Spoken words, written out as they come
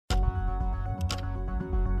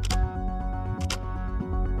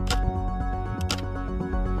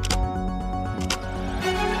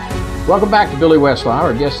Welcome back to Billy Westlaw.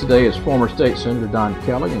 Our guest today is former State Senator Don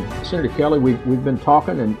Kelly. And Senator Kelly, we've been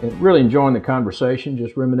talking and really enjoying the conversation,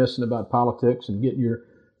 just reminiscing about politics and getting your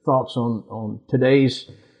thoughts on today's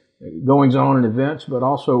goings-on and events, but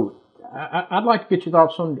also I'd like to get your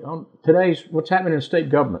thoughts on today's, what's happening in state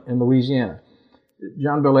government in Louisiana.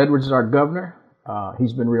 John Bel Edwards is our governor.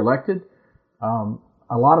 He's been reelected.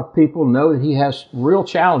 A lot of people know that he has real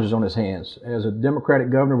challenges on his hands as a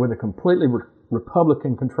Democratic governor with a completely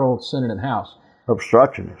Republican-controlled Senate and House.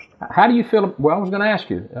 Obstructionist. How do you feel? Well, I was going to ask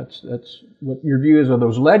you. That's what your view is of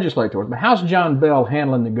those legislators. But how's John Bel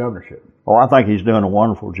handling the governorship? Oh, I think he's doing a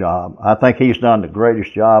wonderful job. I think he's done the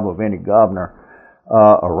greatest job of any governor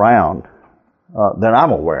around that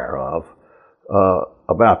I'm aware of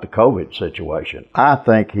about the COVID situation. I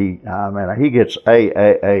think he gets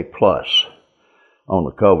A plus on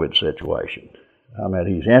the COVID situation. I mean,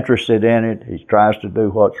 he's interested in it. He tries to do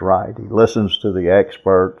what's right. He listens to the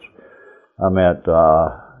experts. And then,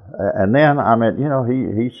 you know,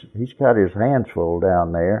 he's got his hands full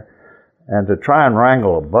down there. And to try and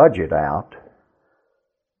wrangle a budget out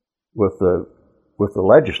with the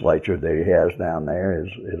legislature that he has down there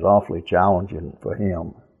is awfully challenging for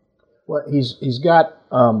him. Well, he's got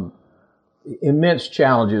immense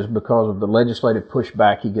challenges because of the legislative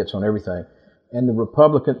pushback he gets on everything. And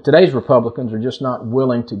today's Republicans are just not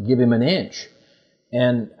willing to give him an inch.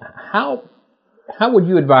 And how would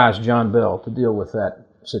you advise John Bel to deal with that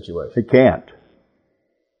situation? He can't.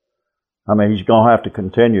 I mean, he's going to have to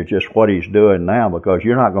continue just what he's doing now because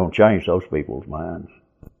you're not going to change those people's minds.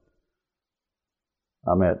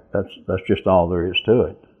 I mean, that's just all there is to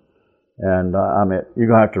it. And you're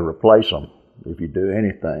going to have to replace them if you do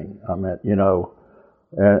anything. I mean, you know,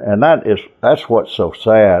 and that's what's so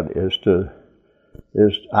sad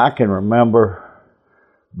is I can remember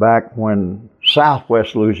back when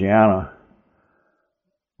Southwest Louisiana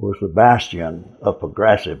was the bastion of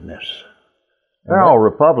progressiveness. They're all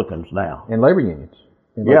Republicans now. And labor unions.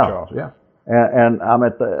 In Lake Charles, yeah. And I'm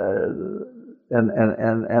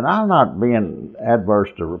not being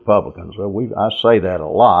adverse to Republicans. I say that a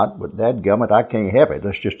lot, but dadgummit, I can't help it.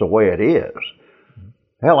 That's just the way it is.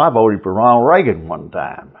 Hell, I voted for Ronald Reagan one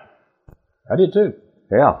time. I did too.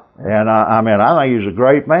 Yeah, and I think he's a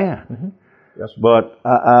great man. Mm-hmm. Yes, but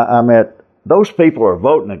those people are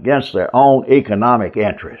voting against their own economic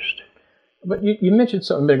interest. But you mentioned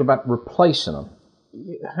something big about replacing them.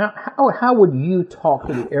 How would you talk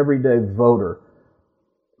to the everyday voter?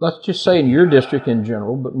 Let's just say in your district in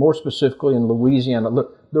general, but more specifically in Louisiana.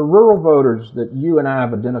 Look, the rural voters that you and I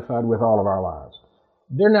have identified with all of our lives,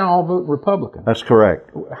 they're now all voting Republican. That's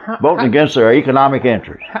correct. Voting against their economic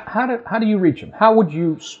interests. How do you reach them? How would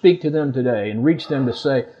you speak to them today and reach them to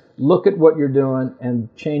say, look at what you're doing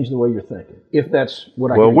and change the way you're thinking, if that's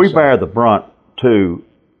what I hear you say? Well, we bear the brunt, too,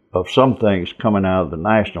 of some things coming out of the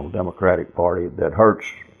National Democratic Party that hurts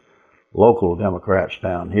local Democrats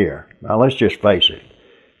down here. Now, let's just face it.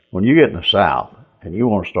 When you get in the South and you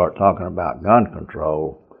want to start talking about gun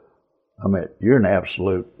control, I mean, you're an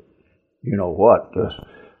absolute, you know what,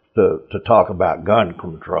 to talk about gun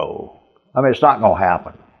control. I mean, it's not going to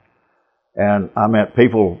happen. And I mean,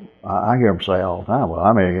 people, I hear them say all the time, well,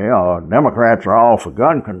 I mean, you know, Democrats are all for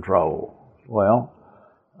gun control. Well,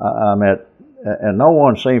 and no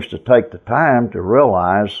one seems to take the time to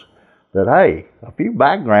realize that, hey, a few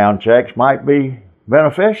background checks might be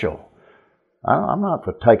beneficial. I'm not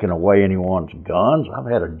for taking away anyone's guns. I've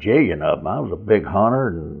had a jillion of them. I was a big hunter,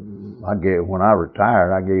 and when I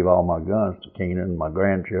retired, I gave all my guns to Keenan and my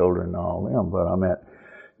grandchildren and all them. But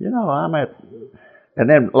and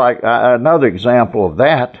then like another example of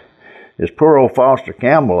that is poor old Foster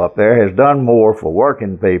Campbell up there has done more for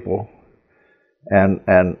working people and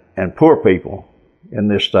poor people in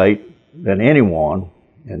this state than anyone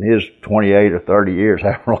in his 28 or 30 years,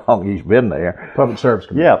 however long he's been there. Public Service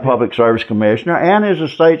Commissioner. Yeah, Public Service Commissioner, and is a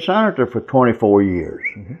state senator for 24 years.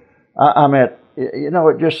 Mm-hmm. You know,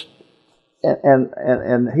 it just,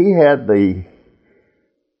 and he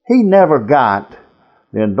never got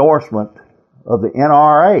the endorsement of the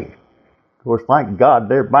NRA. Of course, thank God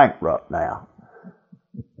they're bankrupt now.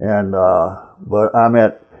 And,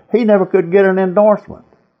 but he never could get an endorsement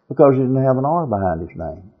because he didn't have an R behind his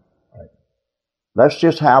name. That's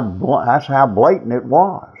just how blatant it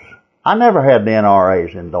was. I never had the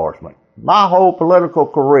NRA's endorsement. My whole political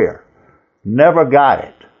career. Never got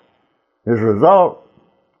it. As a result,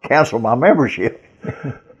 canceled my membership.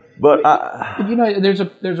 But you know, there's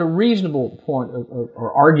a reasonable point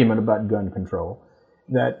or argument about gun control,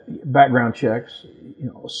 that background checks, you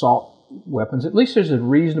know, assault weapons. At least there's a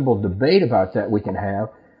reasonable debate about that we can have.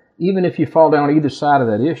 even if you fall down either side of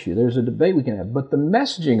that issue, there's a debate we can have. But the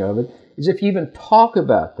messaging of it is if you even talk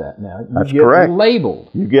about that now, you get correct.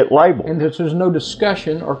 labeled. You get labeled. And there's no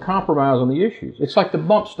discussion or compromise on the issues. It's like the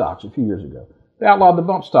bump stocks a few years ago. They outlawed the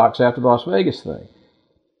bump stocks after the Las Vegas thing.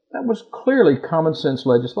 That was clearly common sense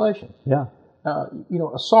legislation. Yeah.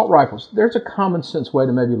 Assault rifles, there's a common sense way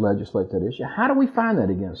to maybe legislate that issue. How do we find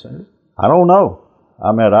that again, Senator? I don't know.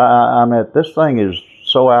 I mean, this thing is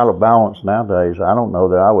so out of balance nowadays, I don't know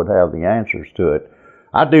that I would have the answers to it.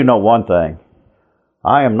 I do know one thing.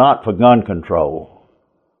 I am not for gun control,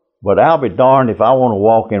 but I'll be darned if I want to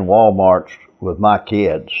walk in Walmarts with my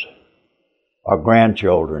kids or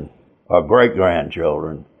grandchildren or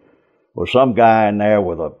great-grandchildren with some guy in there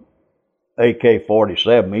with a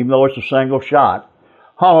AK-47, even though it's a single shot,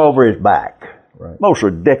 hung over his back. Right. Most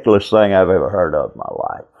ridiculous thing I've ever heard of in my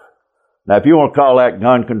life. Now, if you want to call that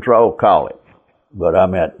gun control, call it. But I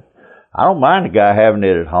mean, I don't mind the guy having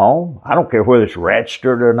it at home. I don't care whether it's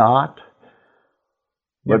registered or not.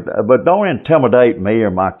 But don't intimidate me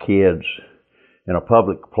or my kids in a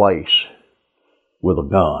public place with a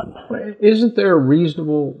gun. Isn't there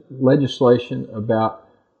reasonable legislation about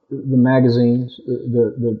the magazines,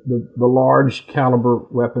 the large caliber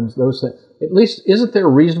weapons, those things? At least, isn't there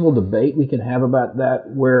a reasonable debate we can have about that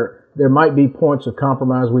where there might be points of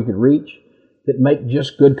compromise we could reach that make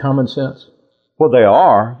just good common sense? Well, they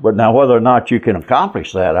are, but now whether or not you can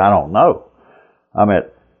accomplish that, I don't know. I mean,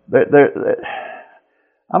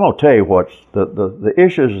 I'm going to tell you what's the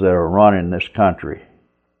issues that are running this country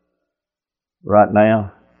right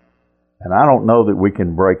now, and I don't know that we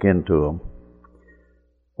can break into them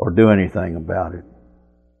or do anything about it.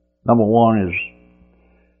 Number one is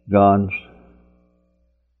guns.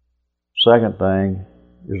 Second thing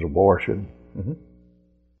is abortion. Mm-hmm.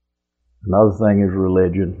 Another thing is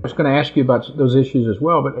religion. I was going to ask you about those issues as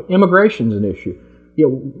well, but immigration is an issue.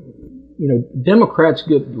 Democrats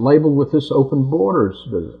get labeled with this open borders.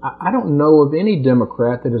 I don't know of any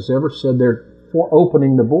Democrat that has ever said they're for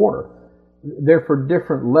opening the border. They're for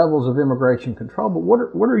different levels of immigration control. But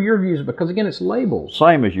what are your views? Because again, it's labels.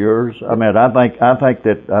 Same as yours. I mean, I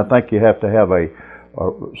think you have to have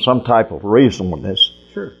some type of reasonableness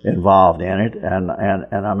involved in it, and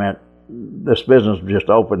I mean, this business just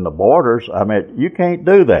opened the borders. I mean, you can't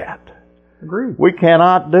do that. Agreed. We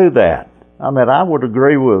cannot do that. I mean, I would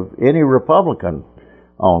agree with any Republican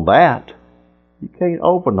on that. You can't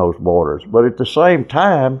open those borders. But at the same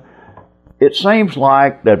time, it seems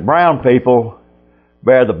like that brown people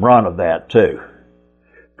bear the brunt of that too.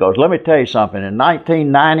 Because let me tell you something, in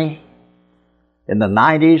 1990, in the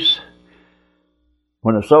 90s,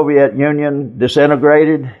 when the Soviet Union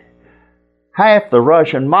disintegrated, half the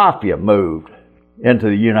Russian mafia moved into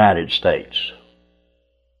the United States.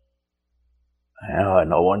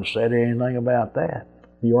 No one said anything about that.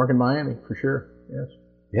 New York and Miami, for sure. Yes.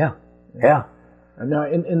 Yeah. No,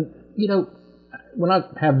 and when I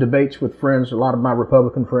have debates with friends, a lot of my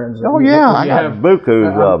Republican friends. I got bukus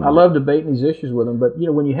of them. I love debating these issues with them, but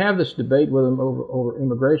when you have this debate with them over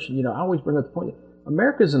immigration, I always bring up the point: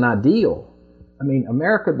 America's an ideal. I mean,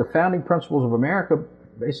 America, the founding principles of America,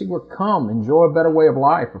 basically were enjoy a better way of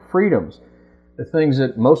life, of freedoms, the things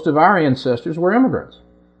that most of our ancestors were immigrants.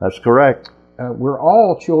 That's correct. We're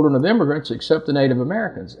all children of immigrants except the Native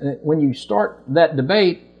Americans. And when you start that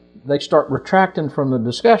debate, they start retracting from the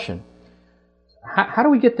discussion. How do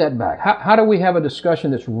we get that back? How do we have a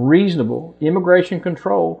discussion that's reasonable, immigration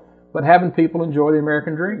control, but having people enjoy the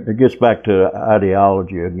American dream? It gets back to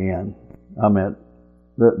ideology again. I mean,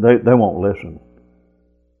 they won't listen.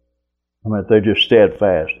 I mean, they're just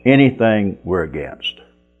steadfast. Anything we're against.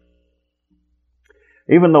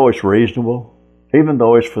 Even though it's reasonable, even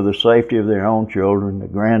though it's for the safety of their own children, their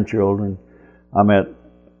grandchildren, I mean,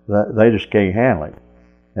 they just can't handle it.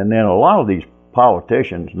 And then a lot of these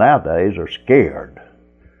politicians nowadays are scared.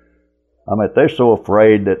 I mean, they're so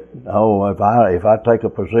afraid that, if I take a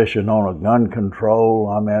position on a gun control,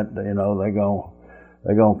 I mean,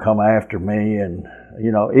 they're gonna come after me, and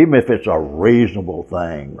even if it's a reasonable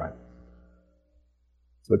thing. Right.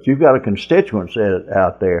 But you've got a constituency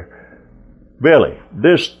out there. Billy,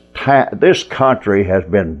 this country has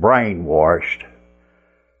been brainwashed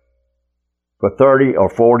for 30 or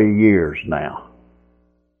 40 years now.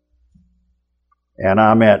 And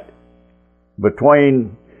I mean,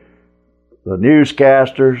 between the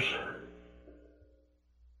newscasters,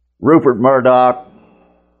 Rupert Murdoch,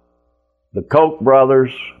 the Koch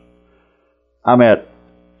brothers, I mean,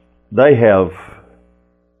 they have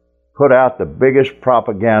put out the biggest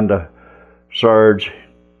propaganda surge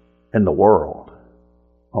in the world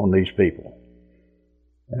on these people.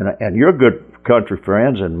 And your good country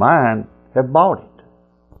friends and mine have bought it.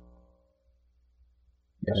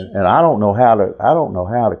 Yes, and I don't know how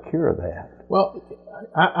to cure that. Well,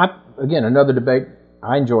 I again, another debate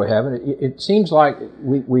I enjoy having. It seems like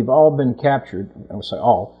we've all been captured. I would say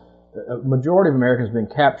all. A majority of Americans have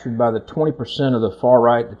been captured by the 20% of the far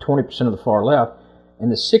right, the 20% of the far left, and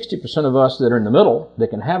the 60% of us that are in the middle that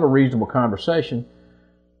can have a reasonable conversation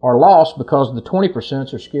are lost because the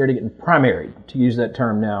 20% are scared of getting primaried, to use that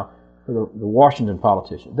term now, for the Washington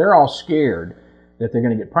politicians. They're all scared that they're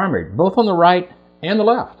going to get primaried, both on the right and the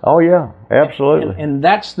left. Oh, yeah, absolutely. And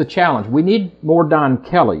that's the challenge. We need more Don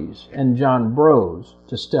Kellys and John Bros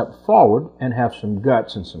to step forward and have some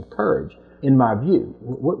guts and some courage, in my view.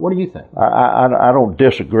 What do you think? I don't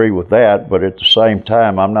disagree with that, but at the same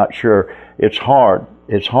time, I'm not sure. It's hard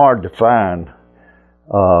to find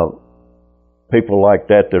people like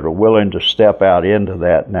that are willing to step out into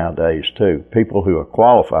that nowadays, too. People who are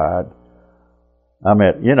qualified. I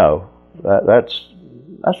mean, you know, that's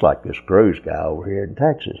like this Cruz guy over here in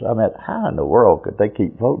Texas. I mean, how in the world could they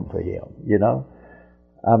keep voting for him, you know?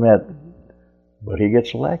 I mean, but he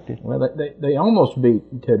gets elected. Well, they almost beat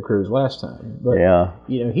Ted Cruz last time. But, yeah.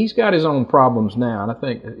 You know, he's got his own problems now, and I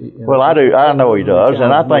think... Well, I do. I know he does,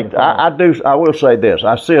 and I think, I will say this.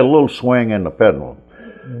 I see a little swing in the pendulum.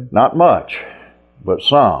 Mm-hmm. Not much, but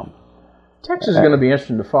some. Texas is going to be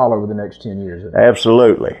interesting to follow over the next 10 years.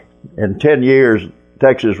 Absolutely. In 10 years,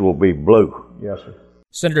 Texas will be blue. Yes, sir.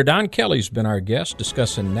 Senator Don Kelly's been our guest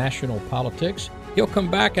discussing national politics. He'll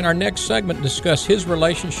come back in our next segment and discuss his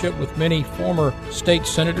relationship with many former state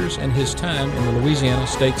senators and his time in the Louisiana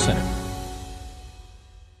State Senate.